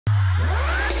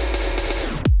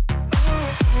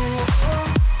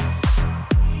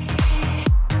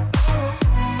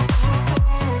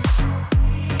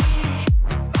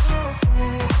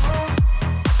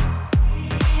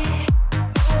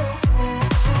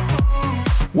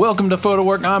Welcome to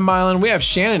Photowrk. I'm Mylan. We have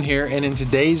Shannon here, and in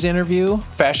today's interview,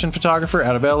 fashion photographer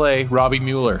out of LA, Robbie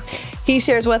Mueller. He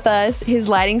shares with us his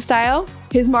lighting style,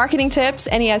 his marketing tips,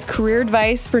 and he has career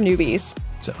advice for newbies.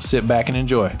 So sit back and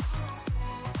enjoy.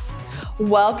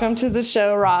 Welcome to the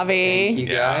show, Robbie. Thank you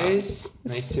guys.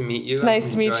 Nice to meet you.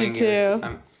 Nice to meet you too.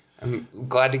 I'm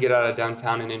glad to get out of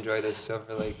downtown and enjoy the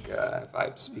Silver Lake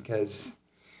vibes because,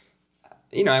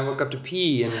 you know, I woke up to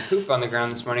pee and poop on the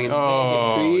ground this morning and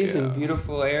today we get trees and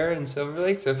beautiful air in Silver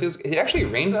Lake. So it actually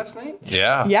rained last night.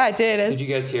 Yeah. Yeah, it did. Did you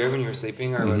guys hear it when you were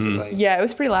sleeping or was it like? Yeah, it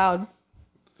was pretty loud.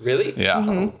 Really? Yeah.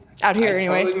 Oh, Out here, I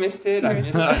anyway. totally missed it. I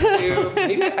missed that too.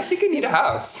 Maybe I think I need a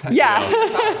house. Yeah.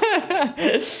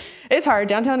 It's hard.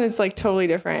 Downtown is like totally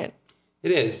different.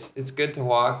 It is. It's good to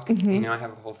walk. You know, I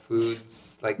have Whole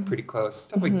Foods like pretty close,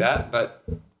 stuff like that. But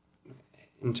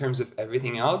in terms of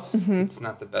everything else, it's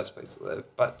not the best place to live.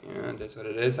 But you know, it is what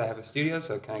it is. I have a studio,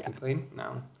 so can I complain?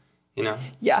 No. You know.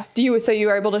 Yeah. So you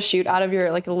were able to shoot out of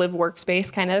your like live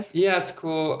workspace, kind of? Yeah, it's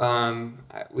cool.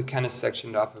 We kind of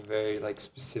sectioned off a very like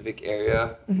specific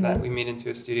area that we made into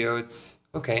a studio. It's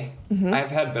okay. I've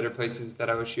had better places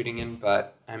that I was shooting in,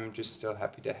 but I'm just still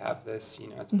happy to have this. You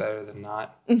know, it's better than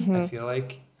not. I feel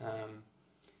like.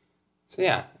 So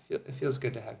yeah, it feels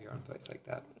good to have your own place like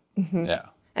that. Yeah.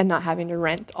 And not having to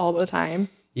rent all the time.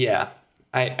 Yeah,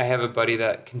 I have a buddy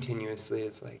that continuously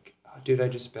is like, oh, dude, I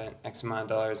just spent X amount of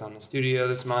dollars on the studio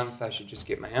this month. I should just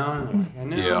get my own. I'm like, I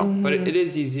know, but it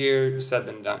is easier said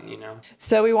than done, you know?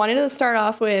 So we wanted to start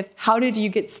off with, how did you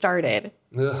get started?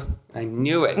 Ugh, I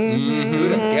knew it. Who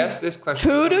would have guessed this question?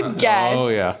 Who'd have guessed? Oh,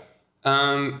 yeah.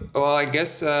 Well, I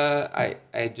guess I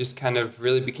just kind of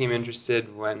really became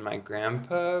interested when my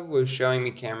grandpa was showing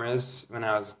me cameras when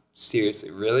I was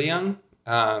seriously really young.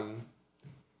 I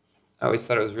always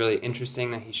thought it was really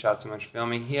interesting that he shot so much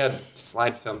filming. He had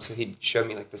slide film, so he'd show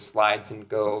me like the slides and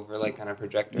go over like on a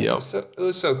projector. Yep. It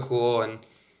was so cool, and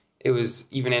it was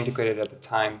even antiquated at the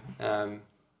time.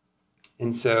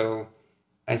 And so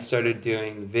I started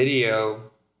doing video.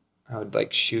 I would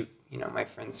like shoot, you know, my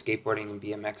friends skateboarding and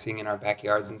BMXing in our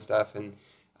backyards and stuff, and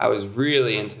I was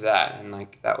really into that, and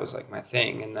like that was like my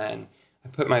thing. And then I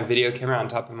put my video camera on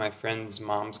top of my friend's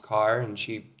mom's car and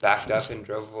she backed up and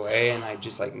drove away and I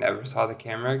just like never saw the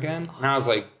camera again. And I was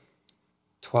like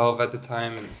 12 at the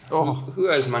time. And who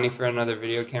has money for another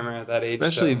video camera at that age?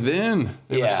 Especially then.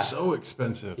 They were Yeah. so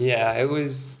expensive. Yeah, it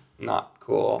was not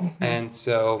cool. And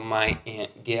so my aunt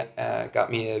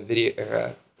got me a video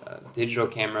or a digital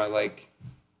camera like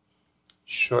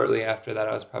shortly after that.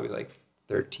 I was probably like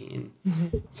 13.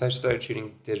 So I started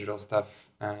shooting digital stuff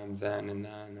then, and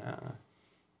then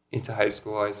into high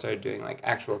school, I started doing like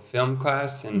actual film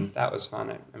class, and that was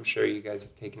fun. I'm sure you guys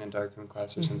have taken a darkroom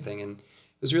class or something, and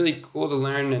it was really cool to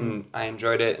learn, and I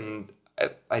enjoyed it, and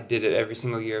I did it every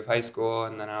single year of high school,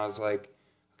 and then I was like,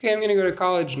 okay, I'm going to go to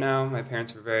college now. My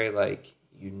parents were very like,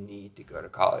 you need to go to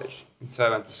college. And so I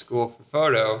went to school for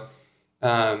photo,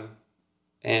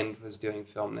 and was doing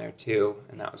film there too,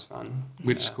 and that was fun.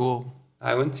 Which school?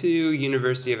 I went to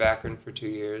University of Akron for 2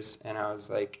 years, and I was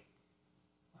like,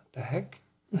 what the heck?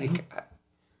 Like,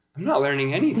 I'm not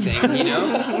learning anything, you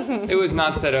know? It was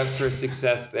not set up for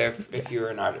success there if you were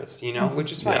an artist, you know,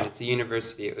 which is fine. Yeah. It's a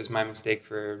university. It was my mistake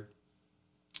for,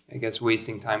 I guess,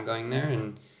 wasting time going there.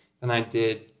 And then I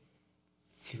did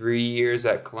 3 years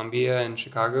at Columbia in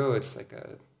Chicago. It's like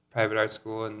a private art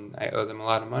school, and I owe them a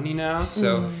lot of money now.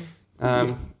 So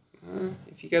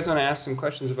if you guys want to ask some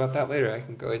questions about that later, I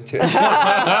can go into it.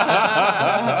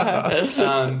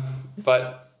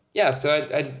 But yeah, so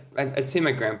I'd say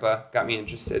my grandpa got me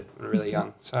interested when really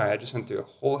young. Sorry, I just went through a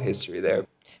whole history there.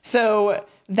 So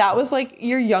that was like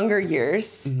your younger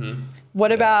years.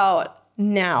 What about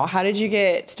now? How did you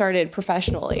get started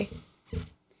professionally?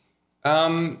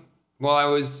 Well, I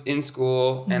was in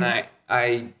school, and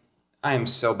I am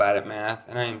so bad at math,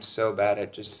 and I am so bad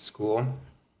at just school.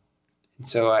 And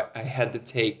so I had to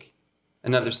take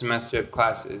another semester of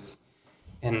classes,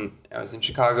 and I was in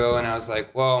Chicago, and I was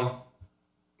like, well,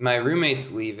 my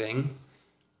roommate's leaving.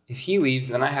 If he leaves,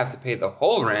 then I have to pay the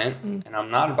whole rent, and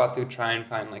I'm not about to try and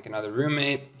find like another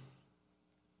roommate.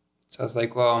 So I was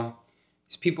like, well,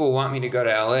 these people want me to go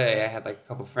to LA. I had like a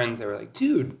couple friends that were like,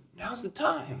 dude, now's the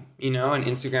time, you know? And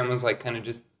Instagram was like kind of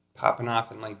just popping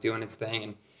off and like doing its thing.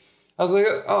 And I was like,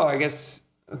 oh, I guess,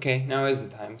 okay, now is the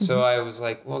time. So I was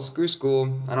like, well, screw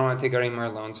school. I don't want to take out any more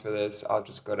loans for this. I'll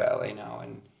just go to LA now.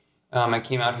 And I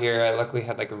came out here. I luckily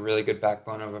had like a really good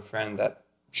backbone of a friend that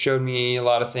showed me a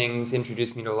lot of things,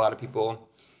 introduced me to a lot of people.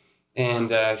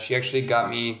 And she actually got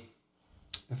me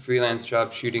a freelance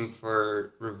job shooting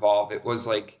for Revolve. It was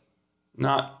like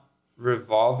not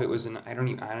Revolve. It was I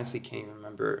honestly can't even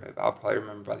remember. I'll probably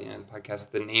remember by the end of the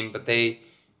podcast the name, but they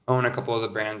own a couple of the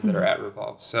brands that are at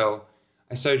Revolve. So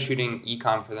I started shooting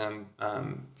e-com for them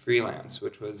freelance,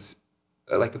 which was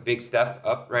like a big step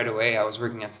up right away. I was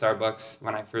working at Starbucks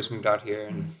when I first moved out here,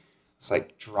 and it's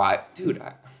like dude,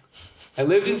 I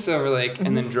lived in Silver Lake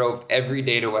and then drove every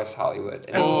day to West Hollywood.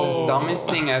 And it was the dumbest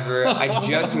thing ever. I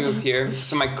just moved here,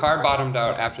 so my car bottomed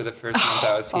out after the first month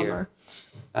I was here.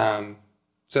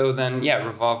 So then,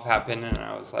 Revolve happened, and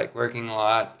I was like working a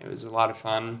lot. It was a lot of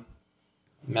fun.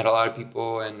 Met a lot of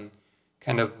people and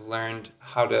kind of learned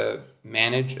how to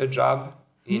manage a job,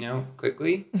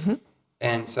 quickly.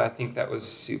 And so I think that was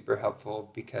super helpful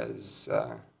because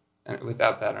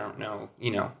without that, I don't know,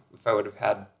 if I would have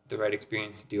had the right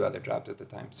experience to do other jobs at the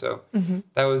time. So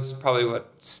that was probably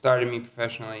what started me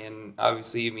professionally. And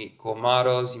obviously you meet cool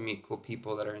models, you meet cool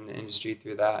people that are in the industry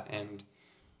through that, and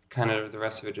kind of the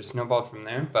rest of it just snowballed from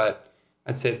there. But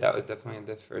I'd say that was definitely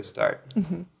the first start.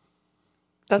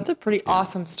 That's a pretty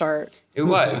awesome start. It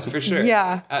was, for sure.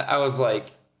 Yeah. I was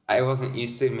like, I wasn't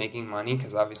used to making money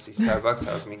because obviously Starbucks,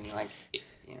 I was making like,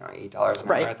 $8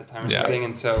 an hour at the time or something.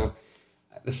 And so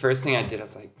the first thing I did, I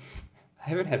was like, I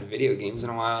haven't had video games in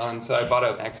a while. And so I bought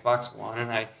an Xbox One,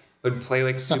 and I would play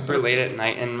like super late at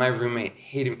night, and my roommate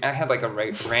hated me. I had like a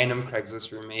random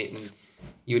Craigslist roommate, and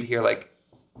you would hear like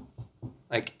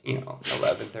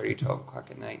 11:30, 12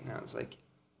 o'clock at night. And I was like,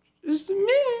 just a minute.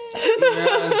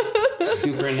 I was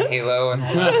super into Halo, and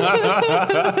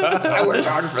I worked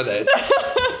hard for this.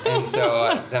 And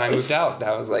so then I moved out.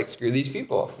 I was like, screw these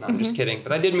people. No, I'm just kidding.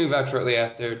 But I did move out shortly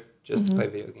after just to play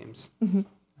video games.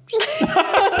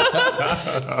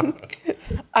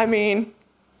 I mean,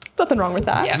 nothing wrong with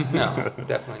that. Yeah, no,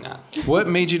 definitely not. What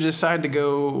made you decide to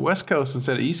go West Coast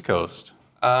instead of East Coast?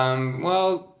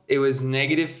 Well, it was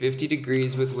negative 50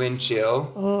 degrees with wind chill.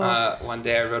 One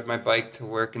day I rode my bike to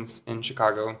work in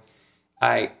Chicago.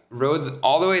 I rode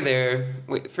all the way there.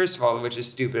 First of all, which is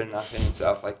stupid enough in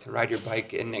itself, like to ride your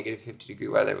bike in negative 50 degree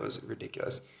weather was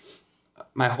ridiculous.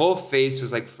 My whole face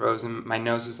was like frozen. My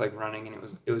nose was like running, and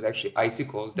it was actually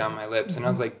icicles down my lips. And I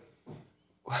was like,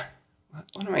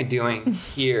 what am I doing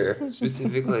here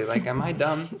specifically? Like, am I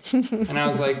dumb? And I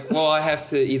was like, well, I have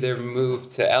to either move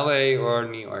to LA or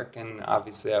New York. And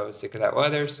obviously I was sick of that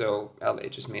weather. So LA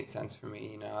just made sense for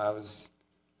me. I was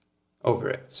over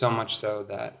it, so much so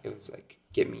that it was like,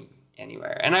 get me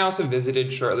anywhere. And I also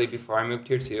visited shortly before I moved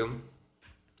here too.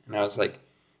 And I was like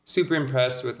super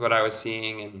impressed with what I was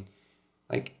seeing. And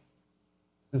like,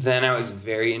 then I was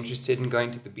very interested in going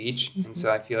to the beach. And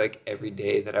so I feel like every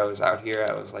day that I was out here,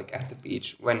 I was like at the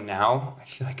beach. When now I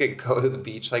feel like I go to the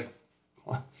beach like,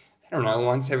 I don't know,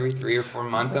 once every 3 or 4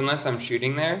 months, unless I'm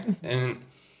shooting there. And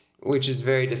which is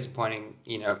very disappointing.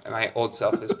 My old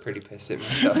self is pretty pissed at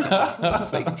myself.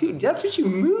 It's like, dude, that's what you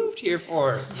moved here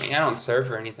for. I mean, I don't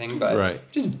surf or anything,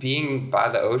 but just being by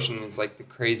the ocean is like the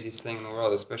craziest thing in the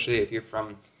world, especially if you're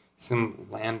from some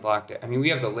landlocked. I mean, we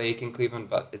have the lake in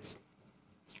Cleveland, but it's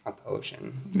not the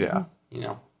ocean. Yeah.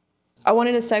 I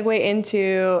wanted to segue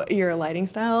into your lighting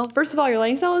style. First of all, your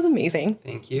lighting style is amazing.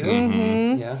 Thank you.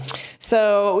 Yeah.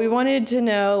 So we wanted to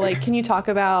know, like, can you talk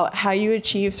about how you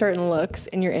achieve certain looks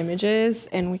in your images?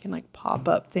 And we can like pop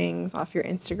up things off your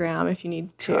Instagram if you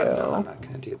need to. No, I'm not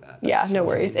going to do that. That's no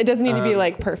worries. It doesn't need to be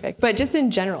like perfect, but just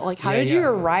in general, like how did you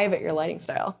arrive at your lighting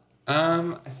style?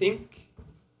 I think,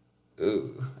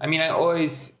 I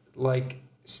always like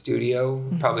studio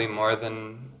probably more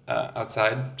than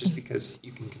outside, just because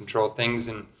you can control things.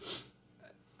 And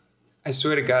I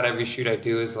swear to God, every shoot I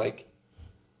do is like,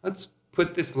 let's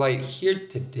put this light here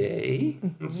today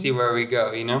and see where we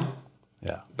go,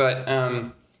 Yeah. But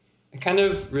I kind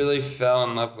of really fell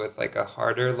in love with like a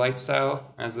harder light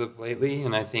style as of lately.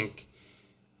 And I think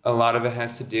a lot of it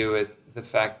has to do with the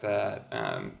fact that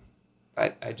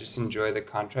I just enjoy the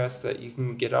contrast that you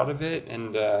can get out of it.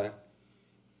 And,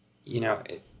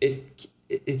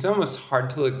 it's almost hard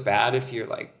to look bad if you're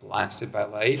like blasted by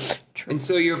light. True. And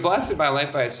so you're blasted by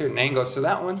light by a certain angle. So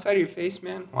that one side of your face,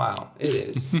 man, wow, it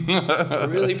is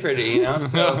really pretty,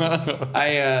 So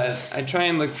I try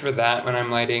and look for that when I'm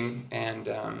lighting, and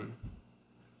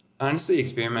honestly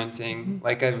experimenting.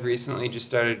 Like I've recently just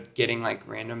started getting like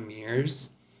random mirrors,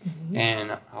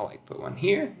 and I'll like put one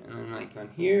here, and then like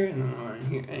one here, and then one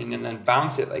here, and then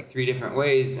bounce it like 3 different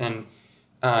ways, and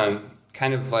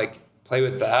kind of like play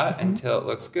with that until it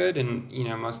looks good. And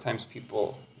most times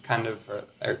people kind of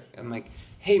I'm like,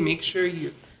 hey, make sure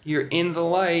you're in the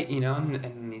light,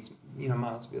 and these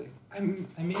models be like, I'm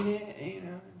in it,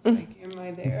 it's like, am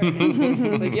I there? And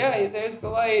it's like, yeah, there's the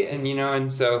light. And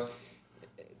and so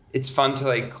it's fun to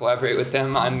like collaborate with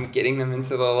them on getting them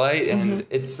into the light, and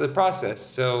it's a process.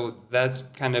 So that's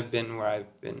kind of been where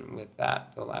I've been with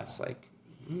that the last like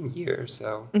year or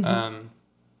so.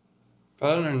 But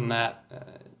other than that,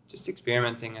 just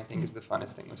experimenting, I think, is the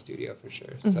funnest thing with studio for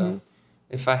sure. So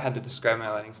if I had to describe my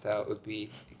lighting style, it would be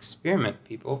experiment,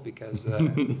 people, because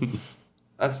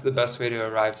that's the best way to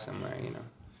arrive somewhere, you know.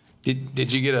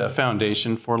 Did you get a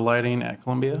foundation for lighting at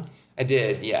Columbia? I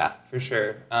did, yeah, for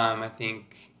sure. I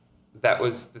think that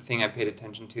was the thing I paid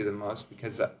attention to the most,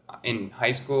 because in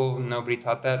high school, nobody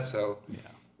taught that. So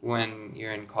when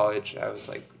you're in college, I was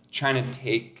like trying to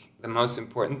take the most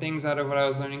important things out of what I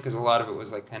was learning, because a lot of it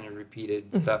was like kind of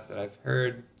repeated stuff that I've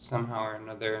heard somehow or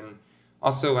another. And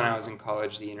also when I was in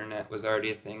college, the internet was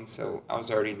already a thing. So I was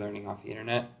already learning off the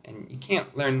internet, and you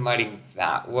can't learn lighting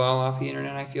that well off the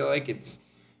internet. I feel like it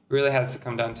really has to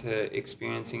come down to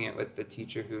experiencing it with the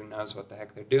teacher who knows what the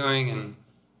heck they're doing. And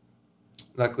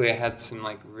luckily I had some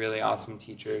like really awesome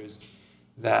teachers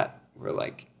that were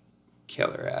like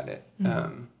killer at it.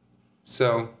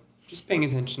 So just paying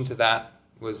attention to that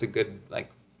was a good,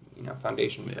 like, you know,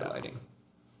 foundation for lighting,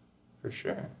 for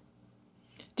sure.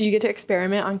 Do you get to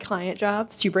experiment on client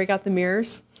jobs? Do you break out the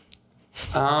mirrors?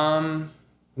 No,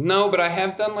 but I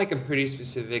have done like a pretty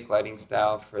specific lighting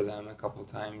style for them a couple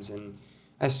times, and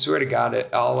I swear to God,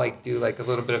 I'll like do like a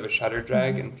little bit of a shutter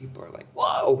drag, and people are like,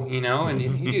 whoa, you know, and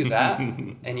if you do that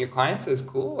and your client says,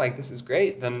 cool, like this is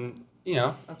great, then, you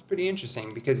know, that's pretty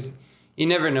interesting, because you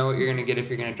never know what you're going to get if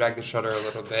you're going to drag the shutter a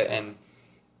little bit. And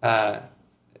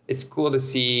it's cool to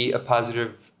see a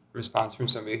positive response from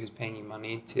somebody who's paying you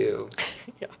money to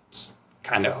just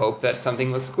kind of hope that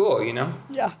something looks cool, you know?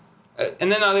 Yeah.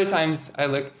 And then other times I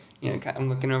look, you know, I'm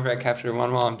looking over at Capture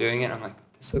One while I'm doing it, and I'm like,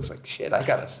 this looks like shit. I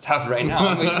gotta stop right now.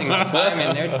 I'm wasting my time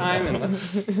and their time. And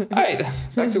all right,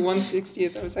 back to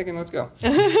 1/60th of a second. Let's go.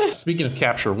 Speaking of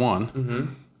Capture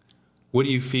One, what do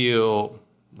you feel?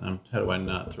 How do I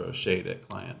not throw shade at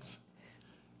clients?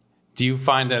 Do you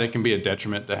find that it can be a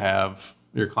detriment to have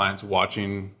your clients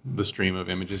watching the stream of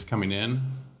images coming in,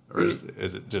 or is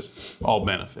it just all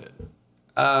benefit?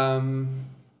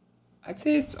 I'd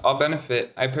say it's all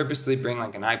benefit. I purposely bring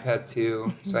like an iPad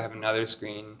too, so I have another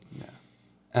screen.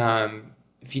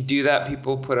 If you do that,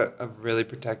 people put a really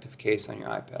protective case on your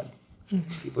iPad.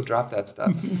 People drop that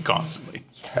stuff Constantly.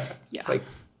 It's like,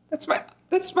 that's my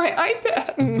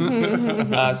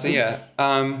iPad. So yeah,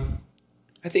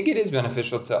 I think it is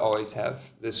beneficial to always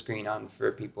have the screen on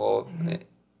for people.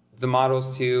 The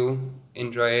models too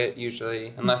enjoy it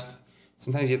usually, unless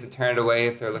sometimes you have to turn it away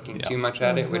if they're looking too much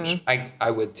at it, which I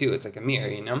would too. It's like a mirror,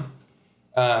 you know?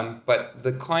 But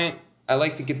the client, I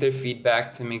like to get their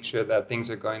feedback to make sure that things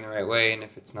are going the right way. And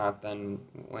if it's not, then,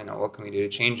 you know, what can we do to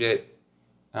change it?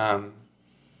 And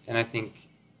I think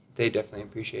they definitely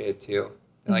appreciate it too.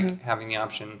 They like having the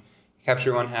option.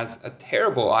 Capture One has a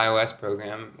terrible iOS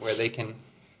program where they can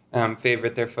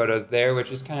favorite their photos there,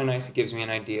 which is kind of nice. It gives me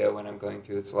an idea when I'm going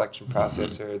through the selection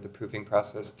process or the proofing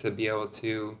process to be able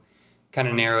to kind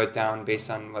of narrow it down based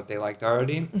on what they liked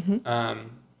already. But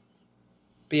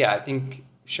yeah, I think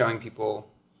showing people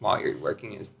while you're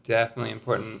working is definitely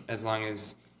important, as long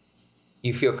as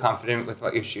you feel confident with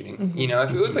what you're shooting. You know,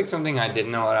 if it was like something I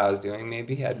didn't know what I was doing,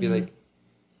 maybe I'd be like,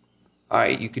 all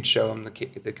right, you could show them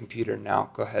the computer now.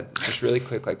 Go ahead. Just really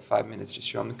quick, like 5 minutes, just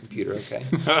show them the computer, okay?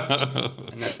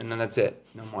 and then that's it.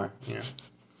 No more, you know?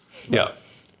 Yeah.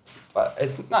 But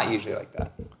it's not usually like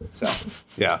that. So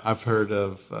yeah, I've heard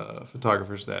of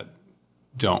photographers that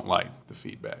don't like the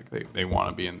feedback. They want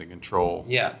to be in the control.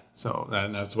 Yeah. So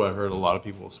that's why I've heard a lot of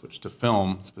people switch to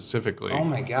film specifically. Oh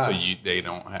my gosh. So they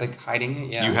don't have. It's like hiding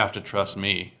it. Yeah. You have to trust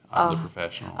me. I'm the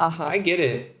professional. I get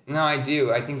it. No, I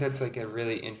do. I think that's like a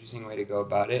really interesting way to go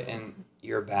about it, and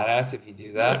you're a badass if you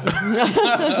do that.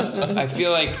 I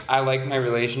feel like I like my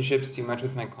relationships too much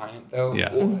with my client, though.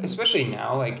 Yeah. Well, especially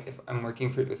now, like if I'm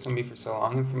working with somebody for so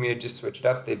long, and for me to just switch it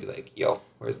up, they'd be like, "Yo,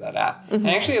 where's that at?" And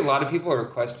actually, a lot of people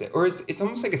request it, or it's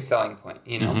almost like a selling point,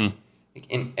 you know. Like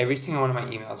in every single one of my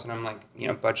emails, when I'm like, you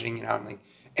know, budgeting it out, I'm like,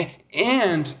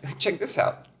 and check this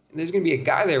out. There's going to be a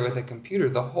guy there with a computer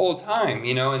the whole time,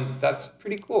 you know, and that's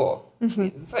pretty cool.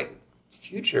 It's like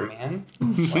future, man.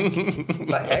 Like, what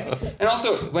the heck? And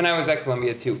also, when I was at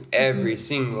Columbia, too, every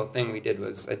single thing we did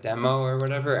was a demo or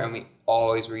whatever, and we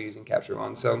always were using Capture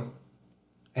One. So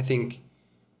I think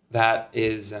that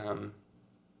is,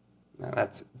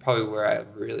 that's probably where I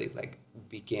really, like,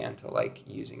 began to like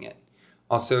using it.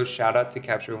 Also, shout out to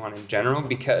Capture One in general,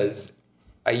 because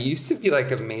I used to be,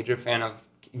 like, a major fan of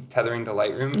tethering to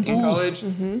Lightroom in college,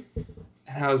 and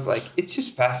I was like, it's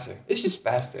just faster,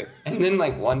 and then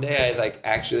like one day I like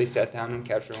actually sat down and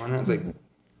Capture One, and I was like,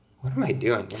 what am I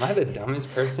doing? Am I the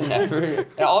dumbest person ever?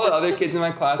 And all the other kids in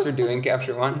my class were doing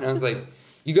Capture One, and I was like,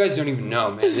 you guys don't even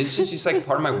know, man. It's just like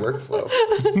part of my workflow.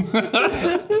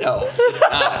 No, it's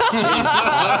not.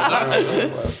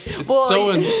 It's so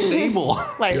unstable.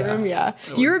 Lightroom, yeah.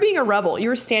 You were being a rebel. You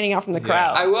were standing out from the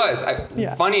crowd. I was.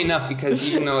 Funny enough, because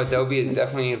even though Adobe is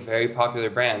definitely a very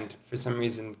popular brand, for some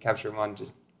reason Capture One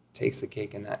just takes the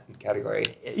cake in that category.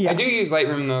 Yeah. I do use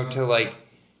Lightroom though to like,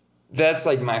 that's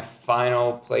like my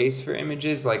final place for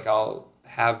images. Like I'll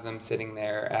have them sitting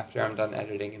there after I'm done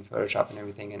editing in Photoshop and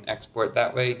everything and export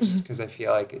that way, just because I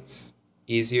feel like it's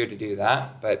easier to do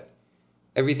that. But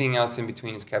everything else in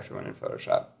between is Capture One and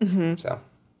Photoshop. So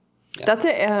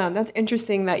yeah. That's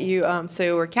interesting that you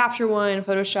so we're Capture One,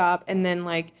 Photoshop, and then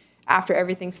like after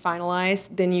everything's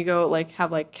finalized, then you go like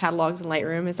have like catalogs in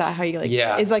Lightroom. Is that how you like?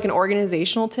 Yeah. Is like an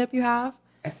organizational tip you have?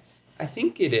 I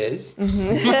think it is. I don't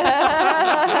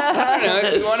know.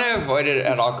 If you want to avoid it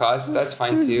at all costs, that's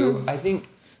fine too. I think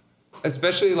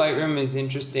especially Lightroom is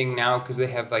interesting now because they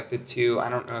have like the two. I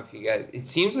don't know if you guys, it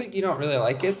seems like you don't really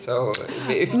like it. So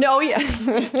no, yeah.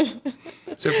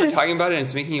 So if we're talking about it and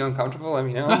it's making you uncomfortable, let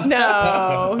me know.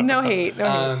 No hate.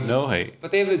 No hate.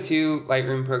 But they have the two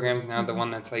Lightroom programs now, the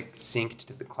one that's like synced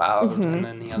to the cloud and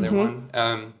then the other one.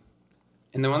 And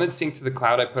the one that's synced to the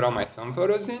cloud, I put all my film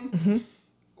photos in.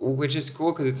 Which is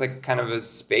cool because it's like kind of a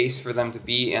space for them to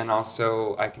be, and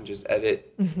also I can just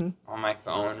edit on my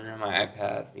phone or on my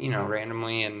iPad,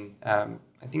 randomly. And I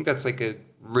think that's like a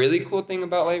really cool thing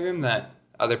about Lightroom that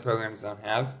other programs don't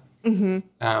have.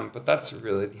 But that's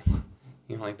really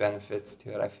the only benefits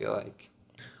to it, I feel like.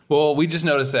 Well, we just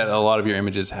noticed that a lot of your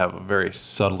images have a very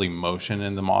subtle emotion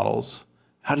in the models.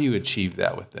 How do you achieve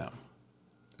that with them?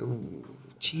 Ooh,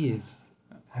 geez.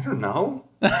 I don't know.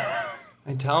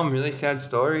 I tell them really sad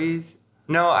stories.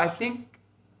 No, I think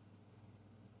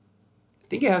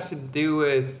it has to do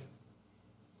with...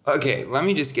 Okay, let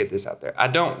me just get this out there. I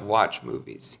don't watch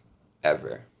movies,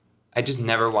 ever. I just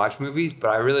never watch movies, but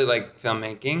I really like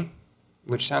filmmaking,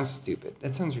 which sounds stupid.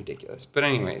 That sounds ridiculous. But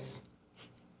anyways,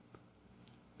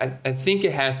 I think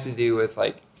it has to do with,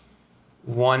 like,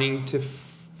 wanting to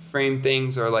frame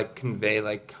things or, like, convey,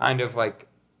 like, kind of, like,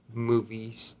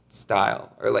 movie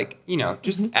style or, like,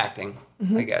 just acting.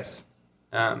 I guess.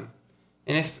 And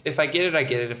if I get it, I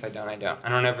get it. If I don't, I don't. I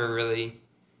don't ever really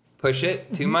push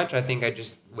it too much. I think I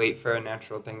just wait for a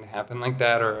natural thing to happen like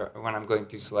that. Or when I'm going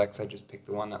through selects, I just pick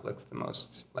the one that looks the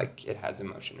most like it has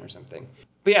emotion or something.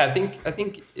 But yeah, I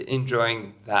think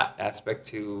enjoying that aspect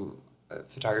to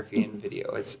photography and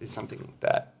video is something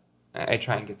that I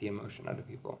try and get the emotion out of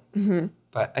people.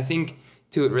 But I think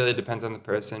too, it really depends on the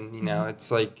person. It's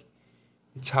like,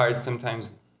 it's hard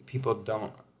sometimes. People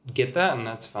don't get that, and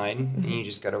that's fine. And you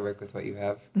just got to work with what you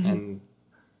have. And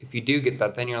if you do get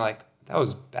that, then you're like, that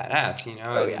was badass,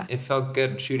 It felt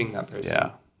good shooting that person.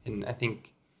 Yeah. And I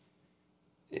think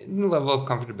in the level of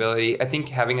comfortability, I think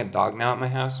having a dog now at my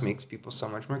house makes people so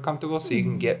much more comfortable, so you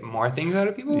can get more things out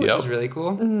of people, which is really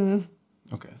cool.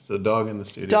 Okay, so dog in the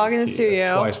studio. Dog in the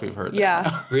studio. Twice we've heard that.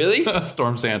 Yeah. Really?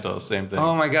 Storm Santos, same thing.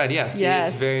 Oh my God, yeah. See,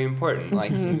 it's very important.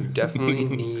 Like, you definitely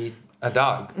need a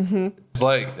dog. It's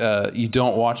like you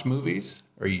don't watch movies,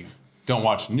 or you don't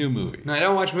watch new movies. No, I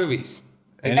don't watch movies.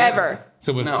 Ever.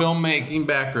 So with filmmaking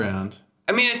background.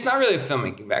 I mean, it's not really a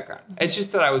filmmaking background. It's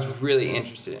just that I was really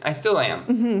interested in. I still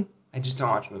am. I just don't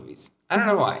watch movies. I don't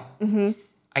know why.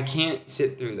 I can't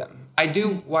sit through them. I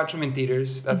do watch them in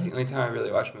theaters. That's the only time I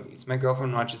really watch movies. My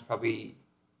girlfriend watches probably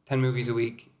 10 movies a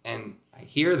week, and I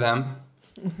hear them,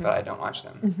 but I don't watch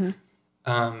them.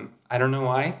 I don't know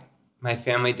why. My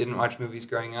family didn't watch movies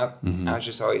growing up. I was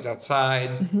just always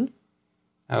outside.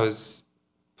 I was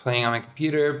playing on my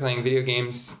computer, playing video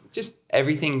games, just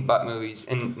everything but movies.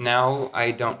 And now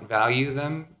I don't value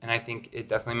them. And I think it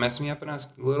definitely messed me up when I was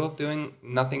little, doing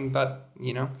nothing but,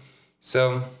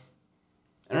 So,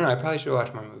 I don't know. I probably should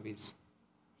watch more movies.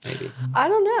 Maybe. I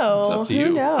don't know. It's up to you.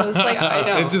 Who knows? Like, I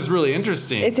know. It's just really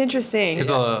interesting. It's interesting.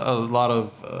 Because a lot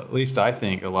of, at least I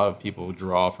think, a lot of people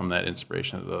draw from that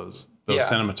inspiration of those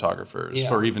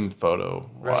cinematographers, or even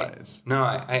photo-wise. No,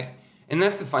 I and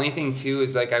that's the funny thing, too,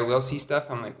 is like I will see stuff.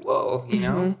 I'm like,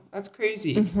 whoa, that's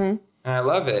crazy. And I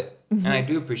love it. And I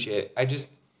do appreciate it. I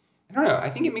don't know. I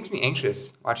think it makes me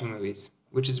anxious watching movies,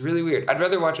 which is really weird. I'd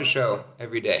rather watch a show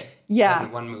every day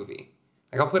than one movie.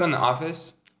 Like I'll put on The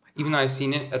Office, even though I've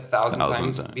seen it 1,000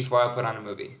 times before I'll put on a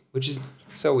movie, which is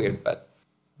so weird, but...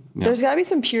 Yeah. There's got to be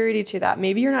some purity to that.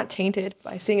 Maybe you're not tainted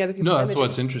by seeing other people's images. No,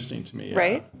 that's what's interesting to me. Yeah.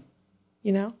 Right?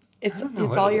 It's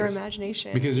all your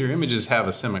imagination. Because your images have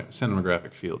a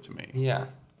cinematographic feel to me. Yeah.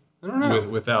 I don't know.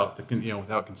 Without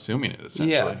consuming it,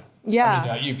 essentially. Yeah.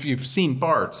 I mean, you've seen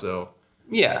parts, so...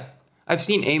 Yeah. I've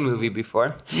seen a movie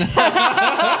before.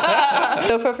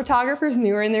 So for photographers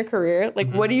newer in their career,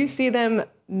 like what do you see them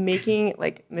making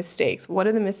like mistakes? What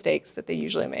are the mistakes that they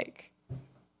usually make?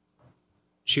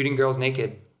 Shooting girls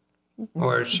naked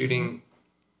or shooting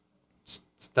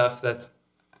stuff that's,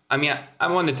 I mean,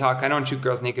 I want to talk, I don't shoot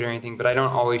girls naked or anything, but I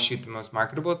don't always shoot the most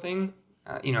marketable thing.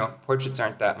 You know, portraits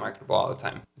aren't that marketable all the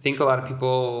time. I think a lot of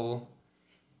people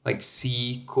like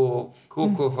see cool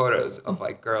photos of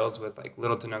like girls with like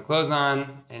little to no clothes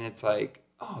on. And it's like,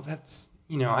 oh, that's,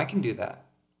 you know, I can do that.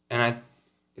 And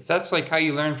if that's like how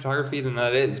you learn photography, then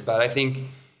that is. But I think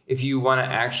if you want to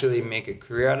actually make a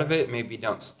career out of it, maybe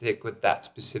don't stick with that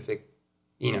specific,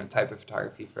 you know, type of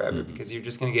photography forever, because you're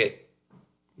just going to get,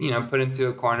 you know, put into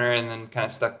a corner and then kind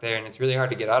of stuck there. And it's really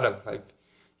hard to get out of. I've,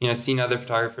 you know, seen other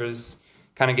photographers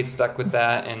kind of get stuck with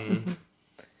that. And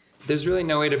there's really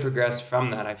no way to progress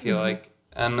from that, I feel like,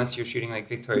 unless you're shooting like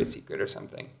Victoria's Secret or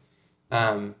something.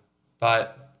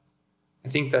 But I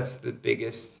think that's the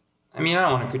biggest, I mean, I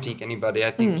don't want to critique anybody.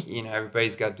 I think, you know,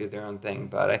 everybody's got to do their own thing,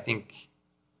 but I think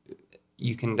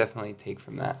you can definitely take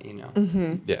from that, you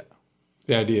know? Yeah.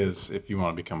 The idea is if you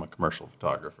want to become a commercial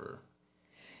photographer,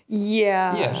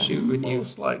 Yeah. Shoot, would you?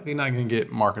 most likely not going to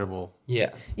get marketable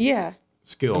Yeah.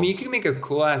 skills. I mean, you can make a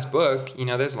cool ass book. You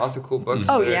know, there's lots of cool books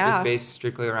that are just based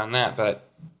strictly around that, but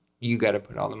you got to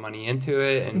put all the money into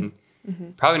it and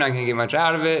probably not going to get much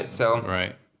out of it. So,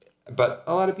 Right. But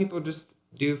a lot of people just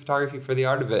do photography for the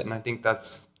art of it. And I think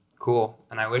that's cool.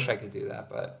 And I wish I could do that,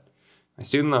 but my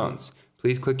student loans,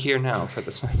 please click here now for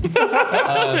this one.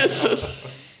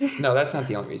 No, that's not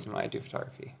the only reason why I do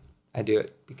photography. I do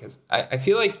it because I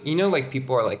feel like, you know, like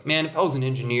people are like, man, if I was an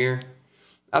engineer,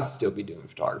 I'd still be doing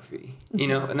photography, you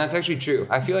know? And that's actually true.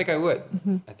 I feel like I would,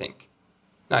 I think.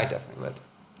 No, I definitely would,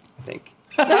 I think.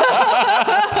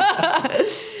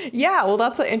 Yeah, well,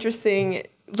 that's an interesting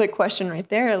like question right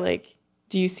there. Like,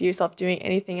 do you see yourself doing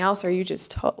anything else, or are you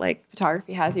just like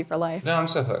photography has you for life? No, I'm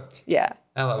so hooked. Yeah.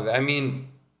 I love it. I mean,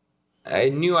 I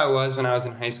knew I was when I was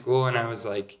in high school, and I was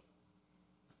like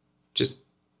just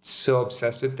so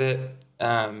obsessed with it.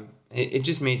 It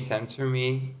just made sense for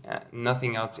me.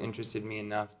 Nothing else interested me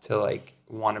enough to like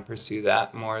want to pursue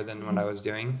that more than what I was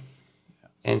doing.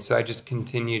 And so I just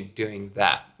continued doing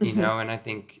that, you know, and I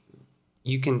think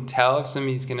you can tell if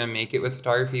somebody's going to make it with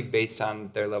photography based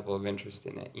on their level of interest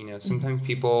in it. You know, sometimes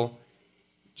people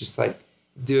just like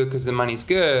do it because the money's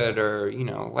good or, you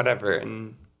know, whatever.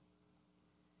 And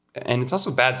it's also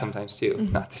bad sometimes too,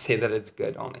 not to say that it's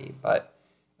good only, but,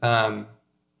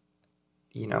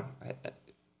 you know,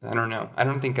 I don't know. I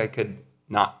don't think I could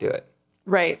not do it.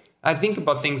 Right. I think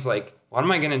about things like, what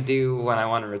am I going to do when I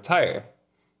want to retire?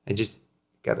 I just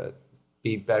got to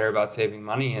be better about saving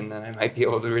money, and then I might be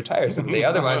able to retire someday.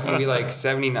 Otherwise, I'm going to be like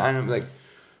 79. I'm like,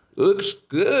 looks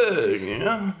good, you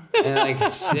know? And like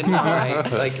sitting,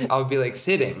 I'll be like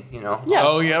sitting, you know? Yeah.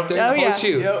 Oh, yep. During the whole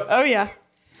shoot. Yep. Oh, yeah.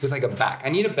 With like a back. I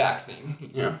need a back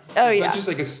thing, you know? Oh, Not yeah. just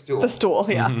like a stool. The stool,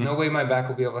 yeah. No way my back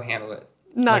will be able to handle it.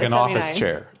 Not Like at an 79. office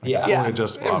chair. Yeah. Yeah.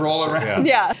 Just Roll office chair. around.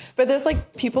 Yeah. But there's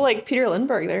like people like Peter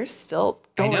Lindbergh, they're still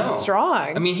I going know.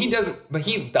 strong. I mean, he doesn't, but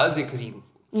he does it because he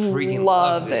freaking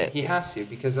Loves loves it. it. He has to,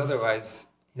 because otherwise,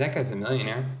 that guy's a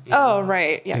millionaire. You know? Oh,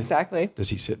 right. Yeah, exactly. Does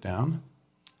he sit down?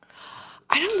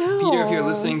 I don't know. Peter, if you're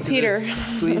listening to Peter.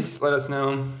 this, please let us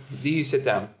know. Do you sit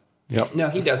down? Yep. No,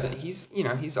 he doesn't. He's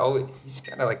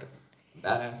got a like a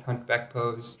badass humpback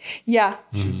pose. Yeah.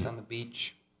 Shoots on the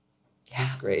beach.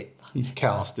 He's great. He's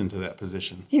calloused into that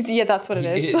position. That's what it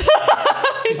is.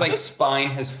 His like spine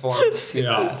has formed to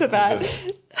that. To that.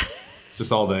 It's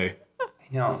just all day. I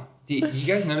know. Do you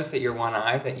guys notice that your one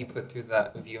eye that you put through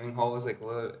that viewing hole is like a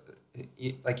little,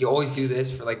 you always do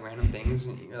this for like random things,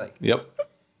 and you're like, Yep.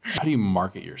 How do you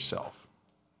market yourself?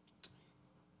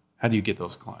 How do you get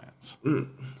those clients?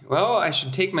 well, I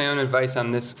should take my own advice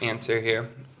on this answer here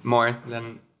more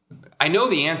than I know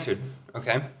the answer.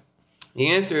 Okay. The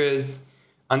answer is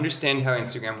understand how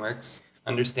Instagram works,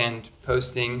 understand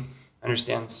posting,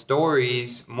 understand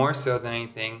stories more so than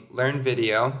anything, learn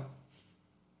video,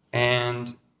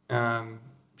 and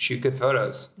shoot good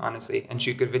photos, honestly, and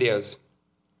shoot good videos.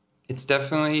 It's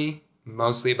definitely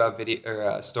mostly about video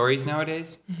or stories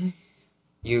nowadays.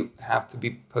 You have to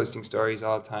be posting stories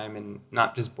all the time, and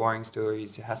not just boring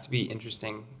stories. It has to be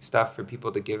interesting stuff for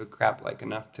people to give a crap like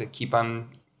enough to keep on,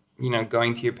 you know,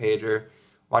 going to your page or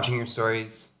watching your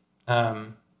stories,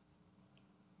 and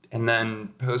then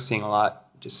posting a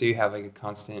lot just so you have like a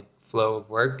constant flow of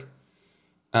work.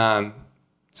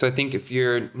 So I think if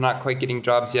you're not quite getting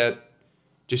jobs yet,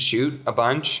 just shoot a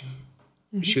bunch.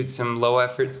 Shoot some low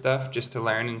effort stuff just to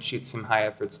learn, and shoot some high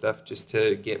effort stuff just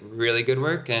to get really good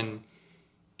work and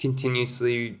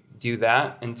continuously do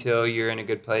that until you're in a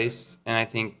good place. And I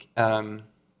think,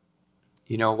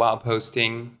 you know, while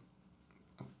posting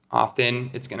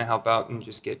often, it's going to help out and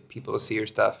just get people to see your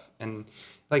stuff. And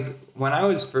like when I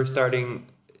was first starting,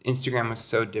 Instagram was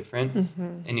so different,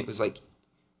 and it was like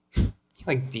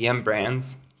DM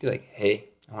brands, be like, hey,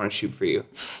 I want to shoot for you.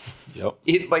 Yep.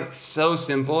 It like so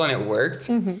simple and it worked.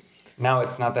 Now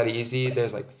it's not that easy.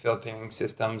 There's like filtering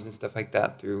systems and stuff like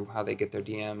that through how they get their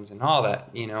DMs and all that,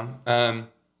 you know?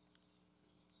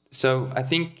 So I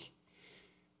think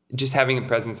just having a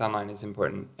presence online is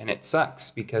important, and it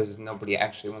sucks because nobody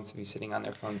actually wants to be sitting on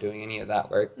their phone doing any of that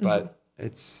work, but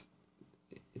it's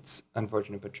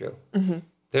unfortunate but true.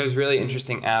 There's really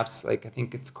interesting apps. Like I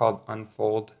think it's called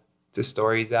Unfold. It's a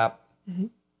stories app.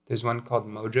 There's one called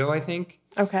Mojo, I think.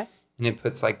 Okay. And it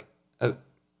puts like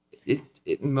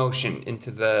motion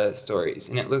into the stories,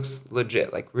 and it looks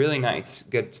legit, like really nice,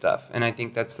 good stuff. And I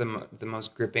think that's the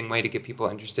most gripping way to get people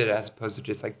interested, as opposed to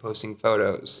just like posting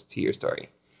photos to your story.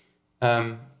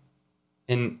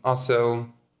 And also,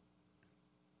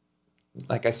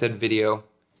 like I said, video.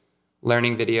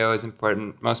 Learning video is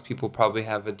important. Most people probably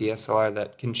have a DSLR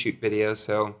that can shoot video,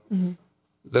 so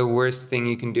the worst thing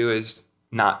you can do is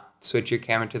not switch your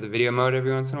camera to the video mode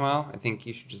every once in a while. I think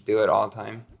you should just do it all the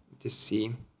time. Just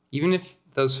see. Even if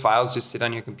those files just sit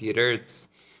on your computer, it's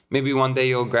maybe one day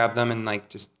you'll grab them and like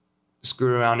just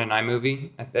screw around in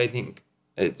iMovie. I think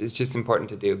it's just important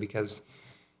to do, because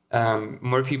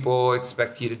more people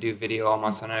expect you to do video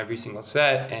almost on every single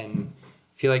set, and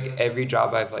I feel like every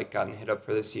job I've like gotten hit up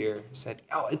for this year said,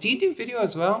 oh, do you do video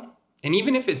as well? And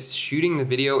even if it's shooting the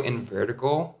video in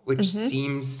vertical, which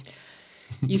seems,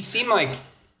 you seem like,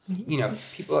 you know,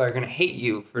 people are going to hate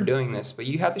you for doing this, but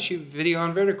you have to shoot video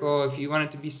on vertical if you want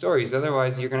it to be stories.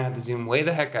 Otherwise, you're going to have to zoom way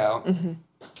the heck out,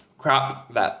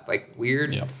 crop that like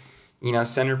weird, you know,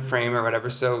 center frame or whatever.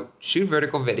 So shoot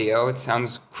vertical video. It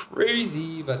sounds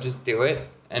crazy, but just do it.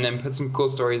 And then put some cool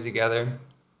stories together.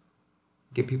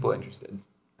 Get people interested.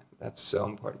 That's so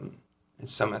important.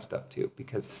 It's so messed up too,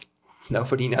 because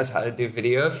nobody knows how to do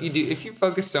video. If you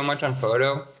focus so much on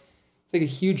photo, it's like a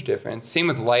huge difference. Same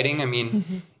with lighting. I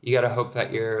mean, you got to hope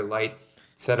that your light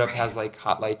setup has like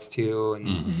hot lights too.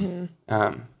 And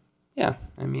yeah,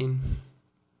 I mean,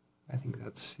 I think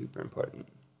that's super important.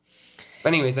 But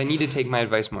anyways, I need to take my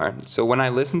advice more. So when I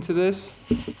listen to this,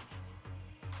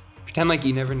 pretend like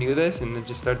you never knew this, and then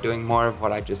just start doing more of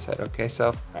what I just said. Okay,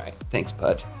 self? All right. Thanks,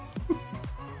 bud.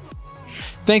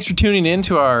 Thanks for tuning in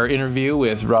to our interview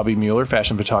with Robbie Mueller,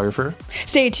 fashion photographer.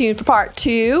 Stay tuned for part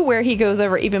 2, where he goes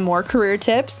over even more career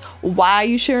tips, why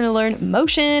you should learn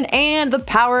motion, and the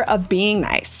power of being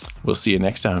nice. We'll see you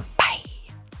next time.